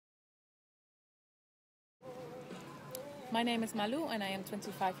My name is Malu and I am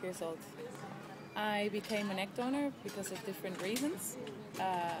 25 years old. I became an egg donor because of different reasons.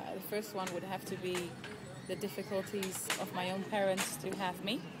 The first one would have to be the difficulties of my own parents to have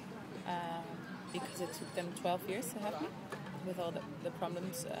me, because it took them 12 years to have me, with all the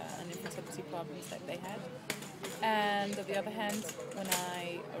problems and infertility problems that they had. And on the other hand, when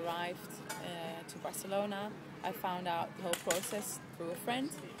I arrived to Barcelona, I found out the whole process through a friend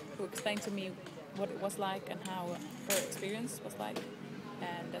who explained to me what it was like and how her experience was like.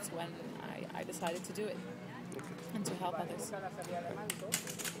 And that's when I decided to do it and to help others.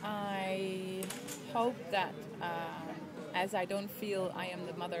 I hope that as I don't feel I am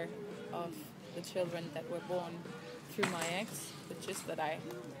the mother of the children that were born through my eggs, but just that I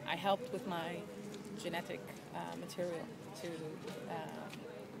helped with my genetic material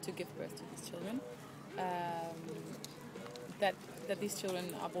to give birth to these children. That these children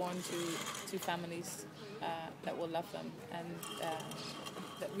are born to families that will love them and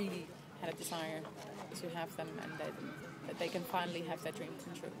that really had a desire to have them, and that they can finally have their dream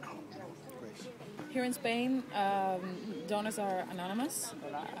come true. Here in Spain, donors are anonymous.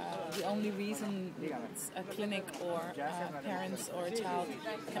 The only reason a clinic or parents or a child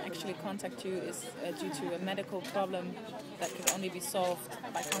can actually contact you is due to a medical problem that can only be solved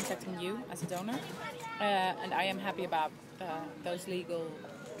by contacting you as a donor. And I am happy about those legal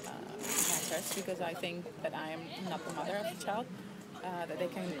matters, because I think that I am not the mother of the child. That they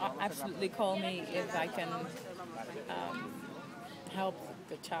can absolutely call me if I can help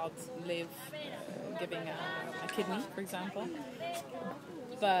the child live, giving a kidney, for example.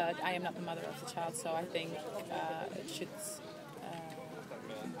 But I am not the mother of the child, so I think it should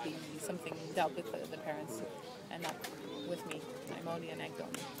be something dealt with the parents and not with me. I'm only an egg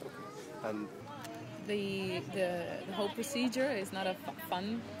donor. And the whole procedure is not a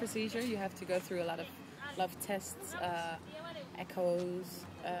fun procedure. You have to go through a lot of tests, echoes.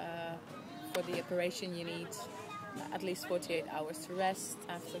 For the operation, you need at least 48 hours to rest.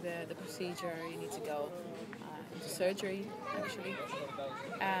 After the procedure, you need to go into surgery, actually.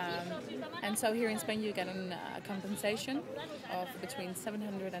 And so here in Spain, you get a compensation of between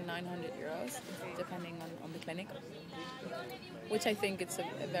 700 and 900 euros, depending on the clinic, which I think it's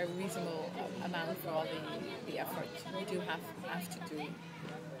a very reasonable amount for all the effort you do have to do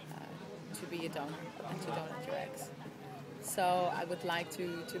to be a donor and to donate your eggs. So I would like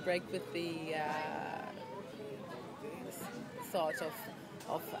to break with the thought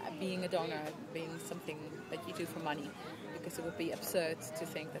of being a donor being something that you do for money, because it would be absurd to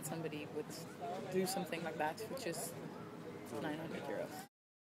think that somebody would do something like that for just 900 euros.